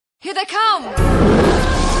Here they come!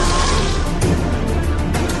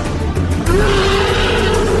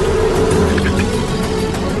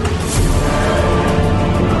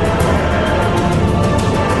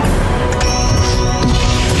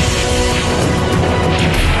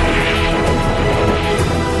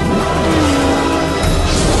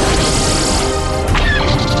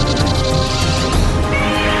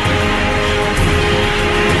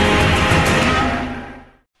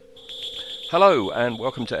 Hello and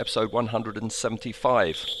welcome to episode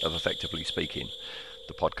 175 of Effectively Speaking,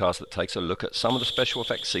 the podcast that takes a look at some of the special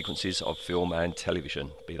effects sequences of film and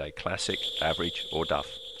television, be they classic, average or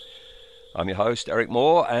duff. I'm your host Eric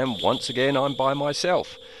Moore, and once again I'm by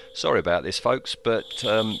myself. Sorry about this folks, but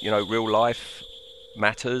real life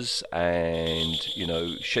matters and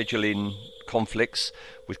scheduling conflicts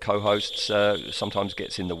with co-hosts sometimes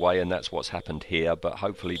gets in the way, and that's what's happened here, but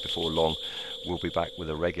hopefully before long we'll be back with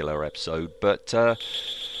a regular episode. But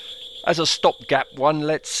as a stopgap one,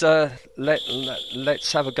 let's have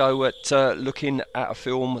a go at looking at a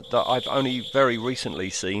film that I've only very recently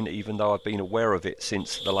seen, even though I've been aware of it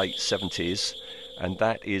since the late 70s, and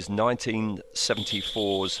that is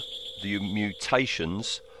 1974's The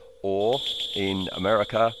Mutations, or in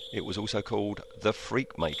America it was also called The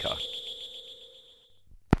Freakmaker.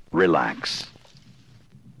 Relax.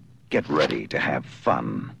 Get ready to have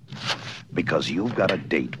fun, because you've got a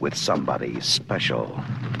date with somebody special.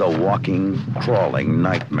 The walking, crawling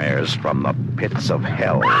nightmares from the pits of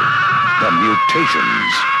hell. The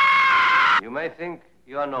Mutations. You may think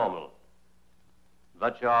you are normal,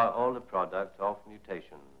 but you are all the product of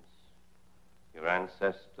mutations. Your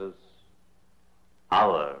ancestors,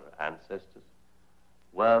 our ancestors,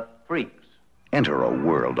 were freaks. Enter a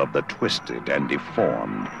world of the twisted and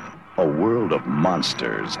deformed. A world of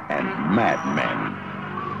monsters and madmen.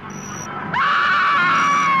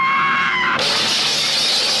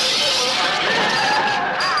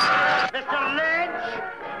 Mr. Lynch!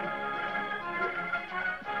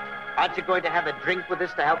 Aren't you going to have a drink with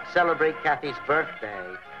us to help celebrate Kathy's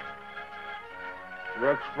birthday? You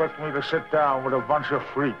expect me to sit down with a bunch of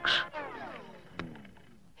freaks?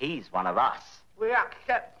 He's one of us. We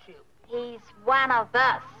accept you. He's one of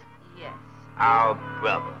us. Yes. Our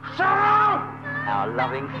brother. Shut up! Our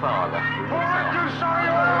loving father. What you say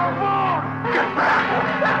you're born? Get back!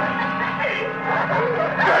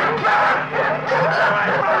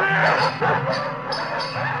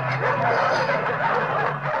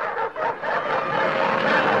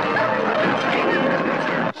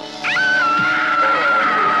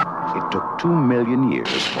 It took 2 million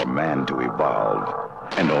years for man to evolve,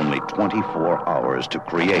 and only 24 hours to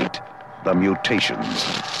create the Mutations.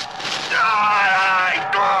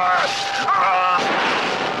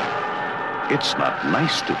 It's not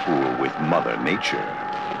nice to fool with Mother Nature.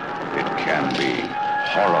 It can be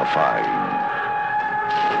horrifying.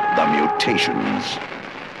 The Mutations.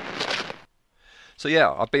 So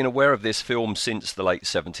yeah, I've been aware of this film since the late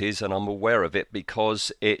 70s, and I'm aware of it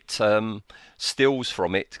because it stills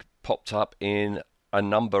from it popped up in a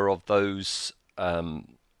number of those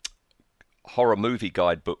horror movie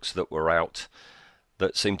guidebooks that were out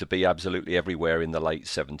that seemed to be absolutely everywhere in the late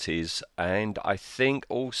 70s, and I think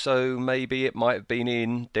also maybe it might have been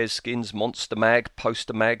in Des Skin's Monster Mag,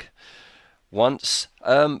 Poster Mag once.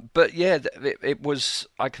 But yeah, it was,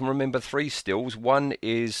 I can remember 3 stills. One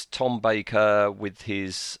is Tom Baker with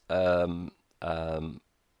his lip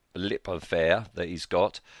affair that he's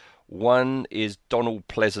got. One is Donald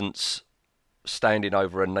Pleasance standing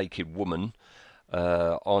over a naked woman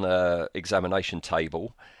on a examination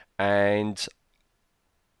table, and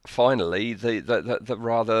finally the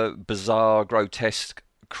rather bizarre, grotesque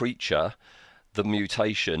creature, the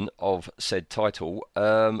mutation of said title,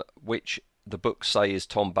 which the books say is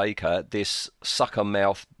Tom Baker, this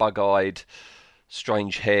sucker-mouthed, bug-eyed,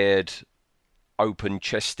 strange-haired,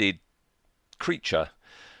 open-chested creature.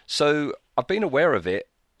 So I've been aware of it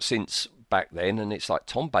since back then, and it's like,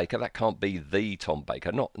 Tom Baker, that can't be the Tom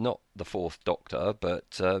Baker, not the Fourth Doctor,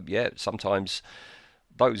 but yeah, sometimes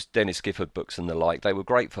those Dennis Gifford books and the like, they were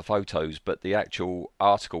great for photos, but the actual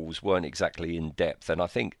articles weren't exactly in depth, and I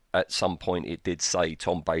think at some point it did say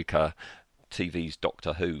Tom Baker, TV's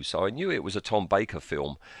Doctor Who, so I knew it was a Tom Baker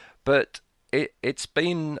film, but it's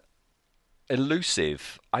been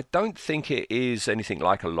elusive. I don't think it is anything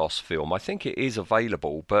like a lost film. I think it is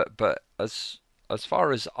available, but as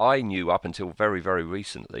far as I knew up until very, very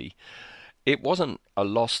recently, it wasn't a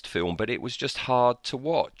lost film, but it was just hard to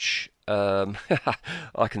watch.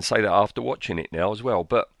 I can say that after watching it now as well,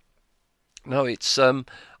 but no, it's I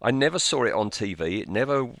never saw it on TV. It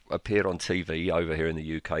never appeared on TV over here in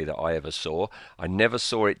the UK that I ever saw. I never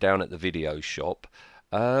saw it down at the video shop.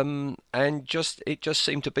 and it just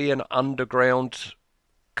seemed to be an underground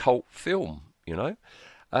cult film, you know.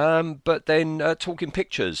 But then Talking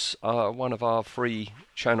Pictures, one of our free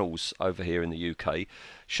channels over here in the UK,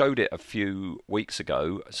 showed it a few weeks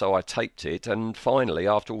ago, so I taped it, and finally,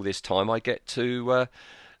 after all this time, I get to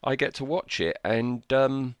watch it,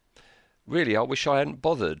 and really, I wish I hadn't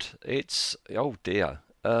bothered. It's oh dear.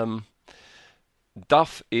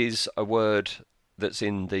 Duff is a word that's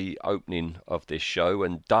in the opening of this show,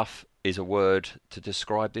 and duff is a word to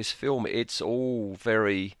describe this film. It's all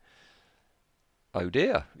very. Oh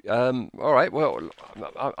dear. All right. Well,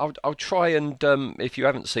 I'll try and if you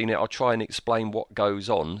haven't seen it, I'll try and explain what goes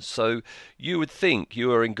on. So you would think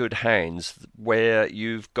you are in good hands where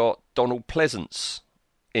you've got Donald Pleasance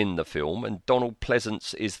in the film, and Donald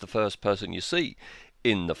Pleasance is the first person you see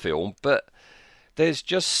in the film, but there's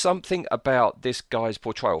just something about this guy's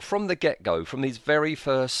portrayal from the get-go, from his very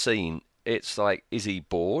first scene. It's like, is he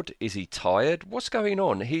bored? Is he tired? What's going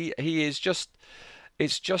on? He is just.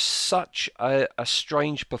 It's just such a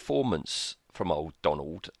strange performance from old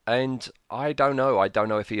Donald, and I don't know. I don't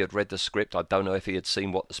know if he had read the script. I don't know if he had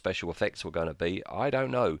seen what the special effects were going to be. I don't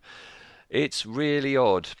know. It's really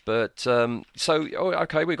odd, but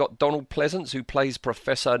okay, we've got Donald Pleasance who plays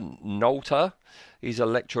Professor Nolter. He's a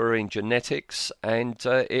lecturer in genetics, and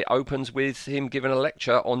it opens with him giving a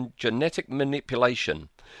lecture on genetic manipulation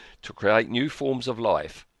to create new forms of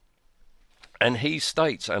life. And he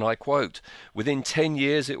states, and I quote, within 10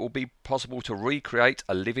 years it will be possible to recreate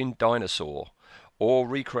a living dinosaur or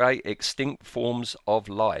recreate extinct forms of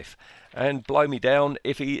life. And blow me down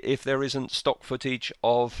if there isn't stock footage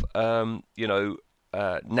of,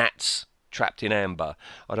 gnats trapped in amber.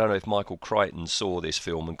 I don't know if Michael Crichton saw this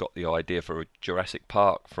film and got the idea for a Jurassic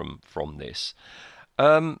Park from this.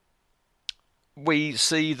 We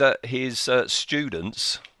see that his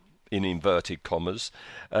students, in inverted commas,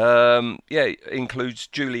 includes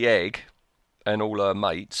Julie Egg and all her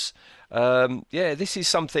mates. This is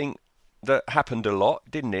something that happened a lot,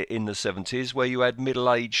 didn't it, in the 70s, where you had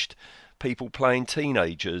middle-aged people playing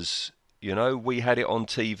teenagers. You know, we had it on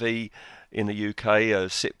TV in the UK, a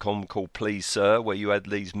sitcom called Please Sir, where you had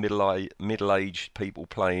these middle-aged people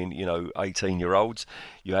playing, 18-year-olds.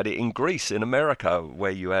 You had it in Greece, in America,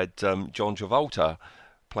 where you had John Travolta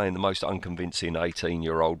playing the most unconvincing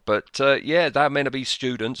 18-year-old. But they're meant to be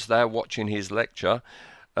students. They're watching his lecture.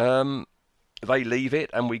 They leave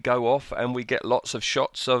it, and we go off, and we get lots of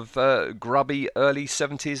shots of grubby early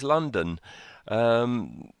 70s London.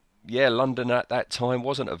 London at that time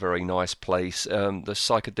wasn't a very nice place. The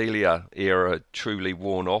psychedelia era had truly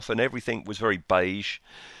worn off, and everything was very beige,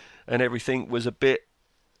 and everything was a bit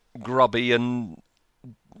grubby and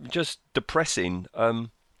just depressing.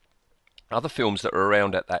 Other films that were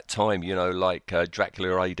around at that time, like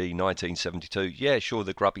Dracula AD 1972, yeah, sure,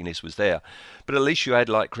 the grubbiness was there, but at least you had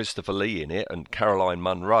like Christopher Lee in it and Caroline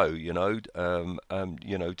Munro,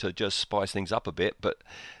 to just spice things up a bit. But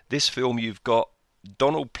this film, you've got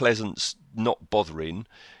Donald Pleasance not bothering.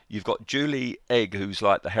 You've got Julie Egg, who's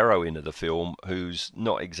like the heroine of the film, who's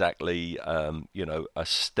not exactly, a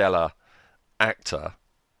stellar actor.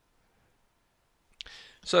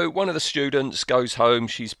 So one of the students goes home.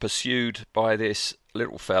 She's pursued by this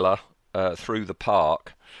little fella through the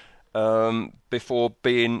park before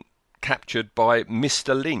being captured by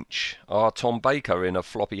Mr. Lynch, our Tom Baker, in a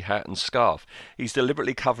floppy hat and scarf. He's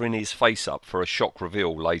deliberately covering his face up for a shock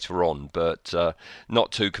reveal later on, but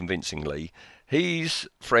not too convincingly. He's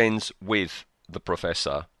friends with the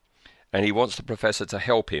professor, and he wants the professor to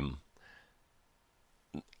help him.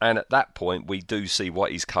 And at that point, we do see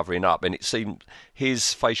what he's covering up, and it seems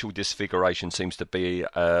his facial disfiguration seems to be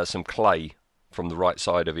some clay from the right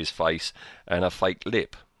side of his face and a fake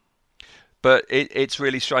lip. But it's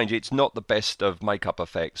really strange. It's not the best of makeup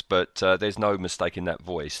effects, but there's no mistaking that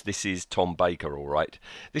voice. This is Tom Baker, all right.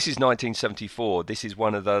 This is 1974. This is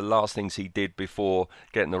one of the last things he did before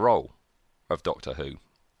getting the role of Doctor Who.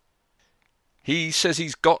 He says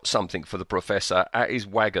he's got something for the professor at his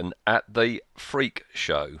wagon at the Freak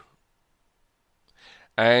Show.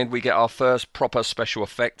 And we get our first proper special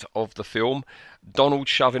effect of the film. Donald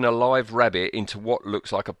shoving a live rabbit into what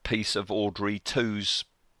looks like a piece of Audrey 2's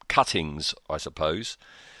cuttings, I suppose.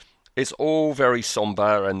 It's all very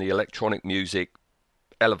sombre, and the electronic music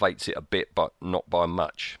elevates it a bit, but not by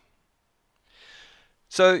much.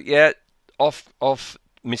 So, yeah, off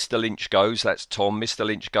Mr. Lynch goes. That's Tom. Mr.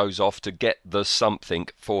 Lynch goes off to get the something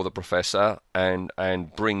for the professor and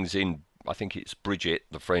brings in, I think it's Bridget,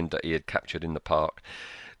 the friend that he had captured in the park.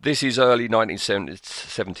 This is early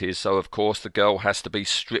 1970s, so of course the girl has to be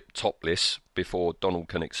stripped topless before Donald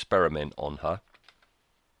can experiment on her.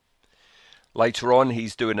 Later on,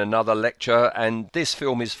 he's doing another lecture, and this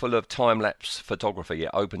film is full of time-lapse photography.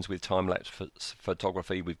 It opens with time-lapse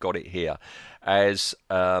photography. We've got it here, as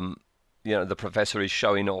the professor is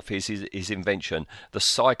showing off his invention, the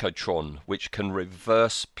cyclotron, which can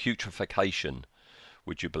reverse putrefaction.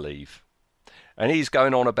 Would you believe? And he's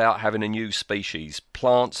going on about having a new species,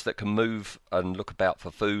 plants that can move and look about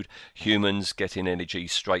for food, humans getting energy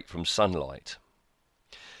straight from sunlight.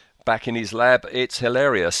 Back in his lab, it's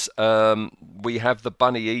hilarious. We have the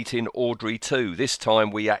bunny eating Audrey too. This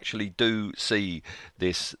time we actually do see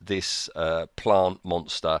this plant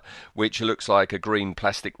monster, which looks like a green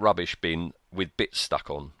plastic rubbish bin with bits stuck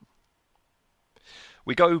on.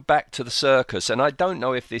 We go back to the circus, and I don't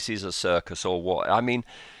know if this is a circus or what. I mean,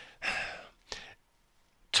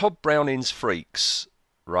 Todd Browning's Freaks,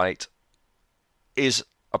 right, is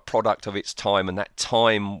a product of its time, and that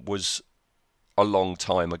time was a long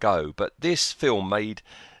time ago. But this film, made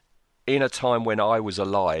in a time when I was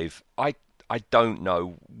alive, I don't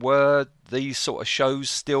know, were these sort of shows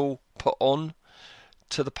still put on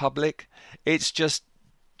to the public? It's just,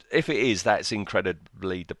 if it is, that's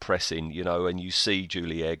incredibly depressing, and you see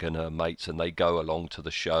Julie Egg and her mates, and they go along to the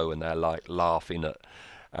show, and they're like laughing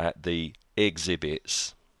at the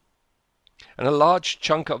exhibits. And a large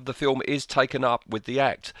chunk of the film is taken up with the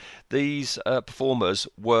act. These performers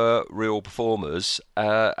were real performers,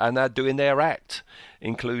 and they're doing their act,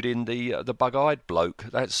 including the bug-eyed bloke.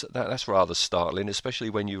 That's rather startling, especially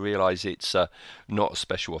when you realise it's not a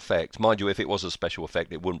special effect. Mind you, if it was a special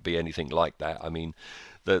effect, it wouldn't be anything like that. I mean,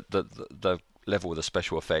 the level of the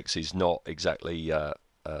special effects is not exactly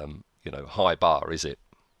high bar, is it?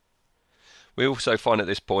 We also find at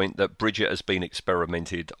this point that Bridget has been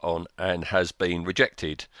experimented on and has been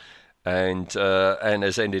rejected, and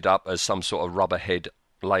has ended up as some sort of rubber head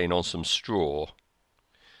laying on some straw.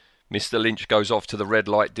 Mr. Lynch goes off to the red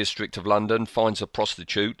light district of London, finds a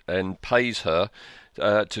prostitute, and pays her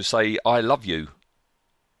to say "I love you"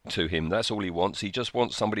 to him. That's all he wants. He just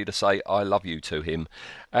wants somebody to say "I love you" to him,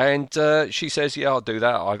 and she says, "Yeah, I'll do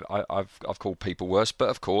that. I've called people worse," but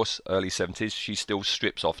of course, early 70s, she still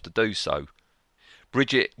strips off to do so.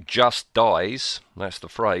 Bridget just dies, that's the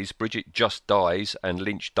phrase, Bridget just dies, and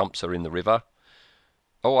Lynch dumps her in the river.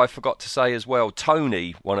 Oh, I forgot to say as well,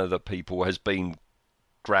 Tony, one of the people, has been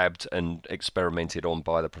grabbed and experimented on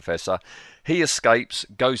by the professor. He escapes,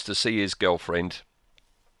 goes to see his girlfriend.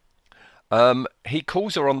 He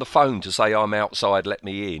calls her on the phone to say, "I'm outside, let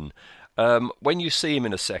me in." When you see him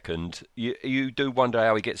in a second, you do wonder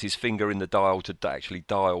how he gets his finger in the dial to actually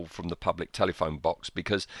dial from the public telephone box,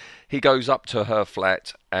 because he goes up to her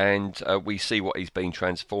flat and we see what he's been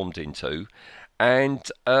transformed into. And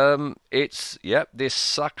it's, this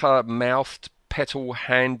sucker-mouthed,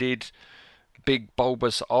 petal-handed, big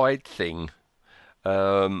bulbous-eyed thing.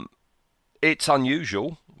 It's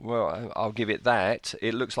unusual. Well, I'll give it that.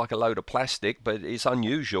 It looks like a load of plastic, but it's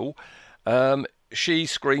unusual. She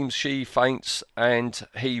screams, she faints, and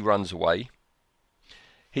he runs away.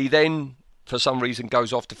 He then, for some reason,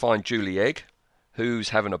 goes off to find Julie Egg, who's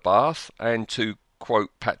having a bath, and to quote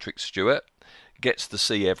Patrick Stewart, gets to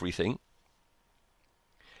see everything.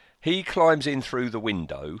 He climbs in through the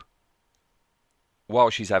window while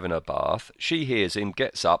she's having her bath. She hears him,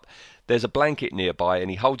 gets up. There's a blanket nearby, and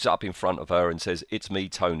he holds it up in front of her and says, "It's me,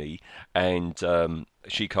 Tony," and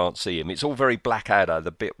she can't see him. It's all very Blackadder,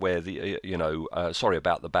 the bit where sorry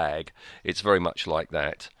about the bag. It's very much like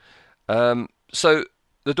that. So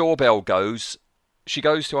the doorbell goes. She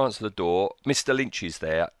goes to answer the door. Mr. Lynch is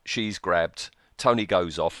there. She's grabbed. Tony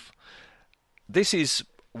goes off.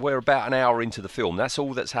 We're about an hour into the film. That's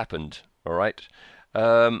all that's happened. All right.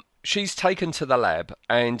 She's taken to the lab,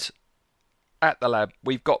 and at the lab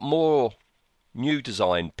we've got more new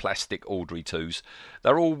design plastic Audrey 2s.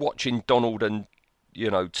 They're all watching Donald and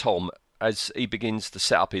Tom as he begins to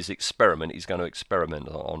set up his experiment. He's going to experiment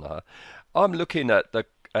on her. I'm looking at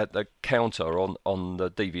the counter on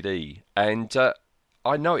the DVD, and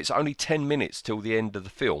I know it's only 10 minutes till the end of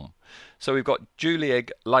the film. So we've got Julie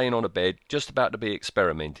Egg laying on a bed, just about to be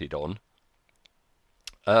experimented on.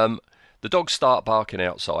 The dogs start barking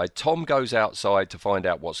outside. Tom goes outside to find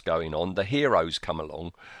out what's going on. The heroes come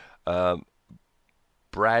along.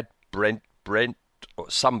 Brent,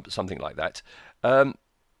 or something like that.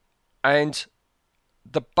 And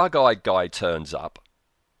the bug-eyed guy turns up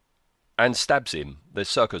and stabs him. The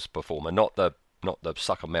circus performer, not the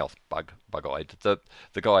sucker mouth bug-eyed. The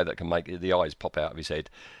guy that can make the eyes pop out of his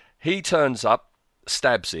head. He turns up,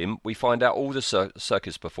 stabs him. We find out all the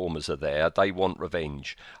circus performers are there. They want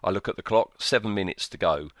revenge. I look at the clock, 7 minutes to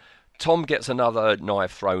go. Tom gets another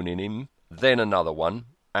knife thrown in him, then another one,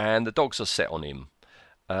 and the dogs are set on him.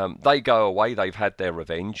 They go away. They've had their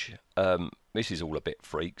revenge. This is all a bit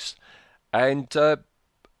freaks. And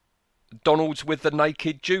Donald's with the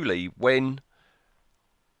naked Julie when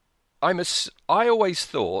I always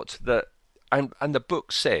thought that, and the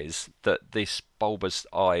book says that this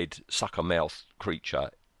bulbous-eyed sucker-mouthed creature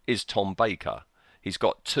is Tom Baker. He's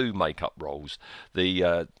got two makeup roles.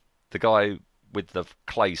 The guy with the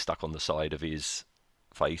clay stuck on the side of his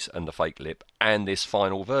face and the fake lip, and this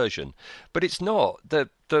final version. But it's not. The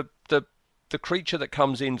creature that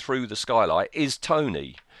comes in through the skylight is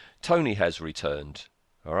Tony. Tony has returned.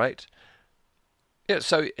 All right. Yeah.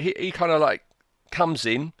 So he kind of like comes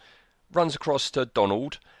in, runs across to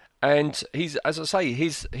Donald, and he's, as I say,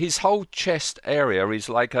 his whole chest area is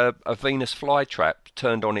like a Venus flytrap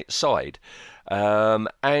turned on its side.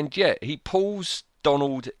 And yeah, he pulls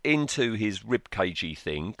Donald into his ribcagey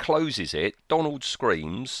thing, closes it. Donald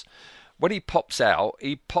screams. When he pops out.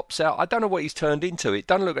 I don't know what he's turned into. It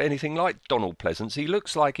doesn't look anything like Donald Pleasance. He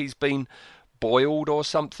looks like he's been boiled or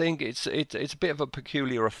something. It's a bit of a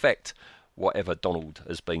peculiar effect, whatever Donald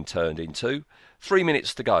has been turned into. 3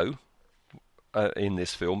 minutes to go in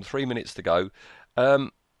this film. 3 minutes to go.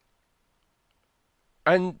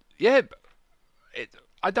 And yeah,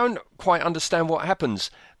 I don't quite understand what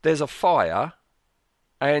happens. There's a fire,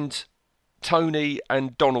 and Tony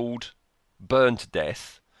and Donald burn to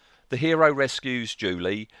death. The hero rescues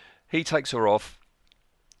Julie. He takes her off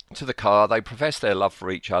to the car. They profess their love for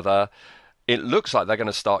each other. It looks like they're going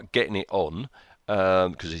to start getting it on,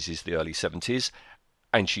 because this is the early 70s,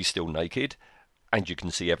 and she's still naked, and you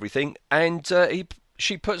can see everything. And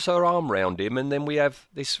she puts her arm round him, and then we have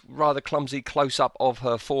this rather clumsy close-up of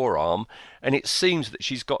her forearm, and it seems that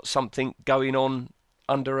she's got something going on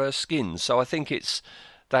under her skin. So I think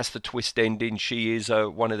that's the twist ending. She is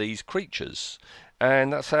one of these creatures,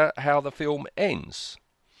 and that's how the film ends.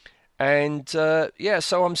 And yeah,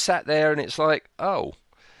 so I'm sat there, and it's like, oh,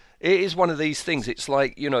 it is one of these things. It's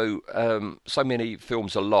like, so many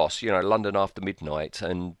films are lost, London After Midnight,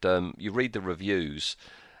 and you read the reviews,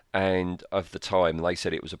 and of the time they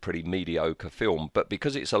said it was a pretty mediocre film, but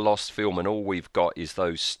because it's a lost film and all we've got is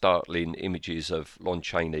those startling images of Lon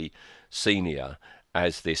Chaney Sr.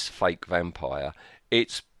 as this fake vampire,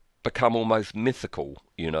 it's become almost mythical,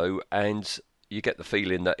 and you get the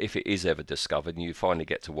feeling that if it is ever discovered and you finally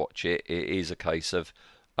get to watch it, it is a case of,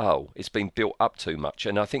 oh, it's been built up too much.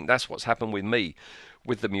 And I think that's what's happened with me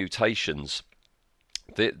with the Mutations.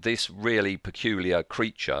 This really peculiar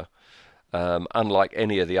creature, unlike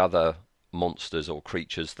any of the other monsters or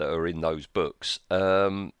creatures that are in those books,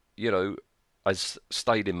 has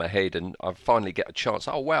stayed in my head, and I finally get a chance.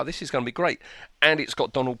 Oh, wow, this is going to be great. And it's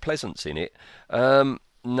got Donald Pleasance in it.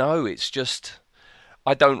 No, it's just,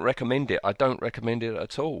 I don't recommend it. I don't recommend it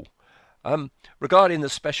at all. Regarding the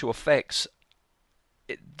special effects,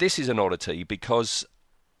 this is an oddity because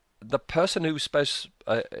the person who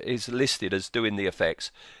is listed as doing the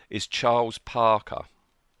effects is Charles Parker.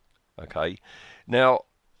 Okay, now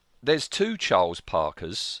there's two Charles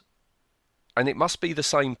Parkers, and it must be the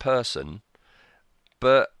same person,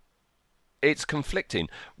 but it's conflicting.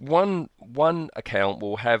 One account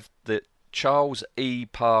will have that Charles E.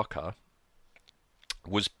 Parker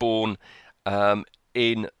was born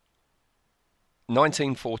in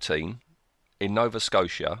 1914 in Nova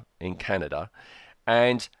Scotia in Canada,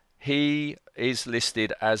 and he is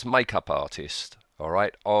listed as makeup artist, all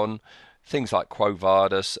right, on things like Quo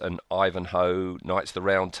Vadis and Ivanhoe, Knights of the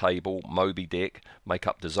Round Table, Moby Dick,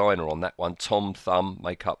 makeup designer on that one, Tom Thumb,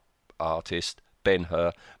 makeup artist,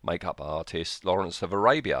 Ben-Hur, makeup artist, Lawrence of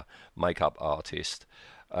Arabia, makeup artist,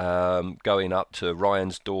 going up to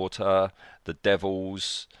Ryan's Daughter, The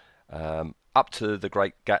Devils, up to The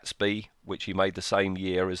Great Gatsby, which he made the same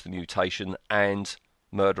year as The Mutation, and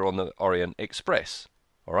Murder on the Orient Express.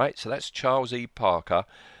 All right, so that's Charles E. Parker,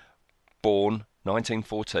 born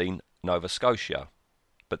 1914, Nova Scotia.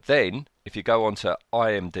 But then, if you go on to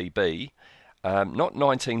IMDb, not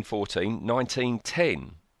 1914,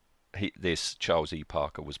 1910, this Charles E.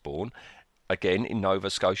 Parker was born, again in Nova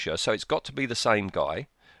Scotia. So it's got to be the same guy,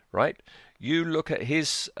 right? You look at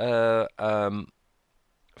his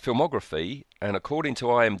filmography, and according to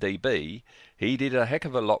IMDb, he did a heck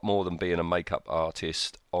of a lot more than being a makeup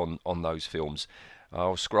artist on those films.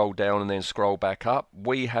 I'll scroll down and then scroll back up.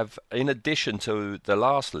 We have, in addition to the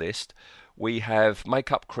last list, we have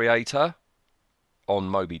makeup creator on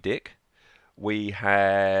Moby Dick. We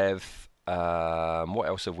have, what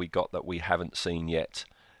else have we got that we haven't seen yet?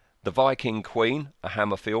 The Viking Queen, a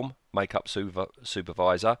Hammer film, makeup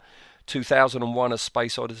supervisor. 2001: A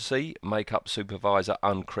Space Odyssey, makeup supervisor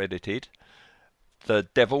uncredited. The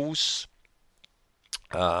Devils,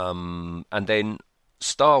 and then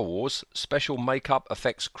Star Wars special makeup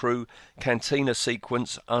effects crew cantina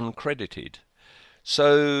sequence uncredited.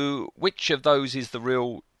 So, which of those is the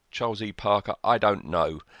real Charles E. Parker? I don't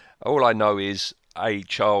know. All I know is A.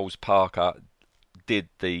 Charles Parker did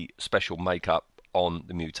the special makeup on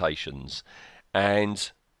the Mutations,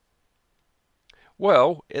 and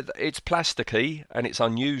well, it's plasticky and it's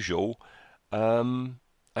unusual, and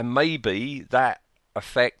maybe that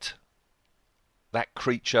effect, that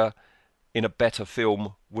creature in a better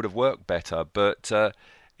film would have worked better, but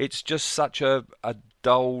it's just such a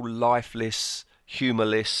dull, lifeless,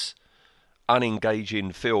 humourless,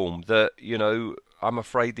 unengaging film that, you know, I'm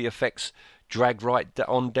afraid the effects drag right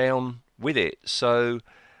on down with it. So,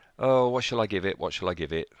 oh, what shall I give it? What shall I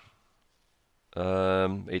give it?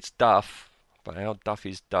 It's Duff, but how Duff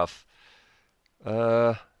is Duff?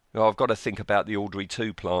 Well, I've got to think about the Audrey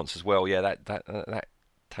 2 plants as well. Yeah, that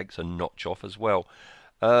takes a notch off as well.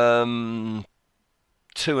 2.5.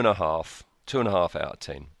 2.5 out of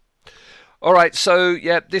 10. All right, so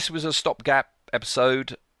yeah, this was a stopgap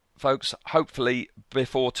episode, folks. Hopefully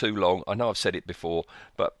before too long, I know I've said it before,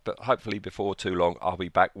 but hopefully before too long, I'll be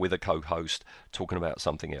back with a co-host talking about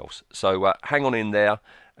something else. So hang on in there,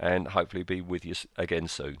 and hopefully be with you again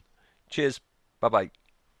soon. Cheers. Bye-bye.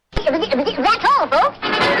 That's all, folks.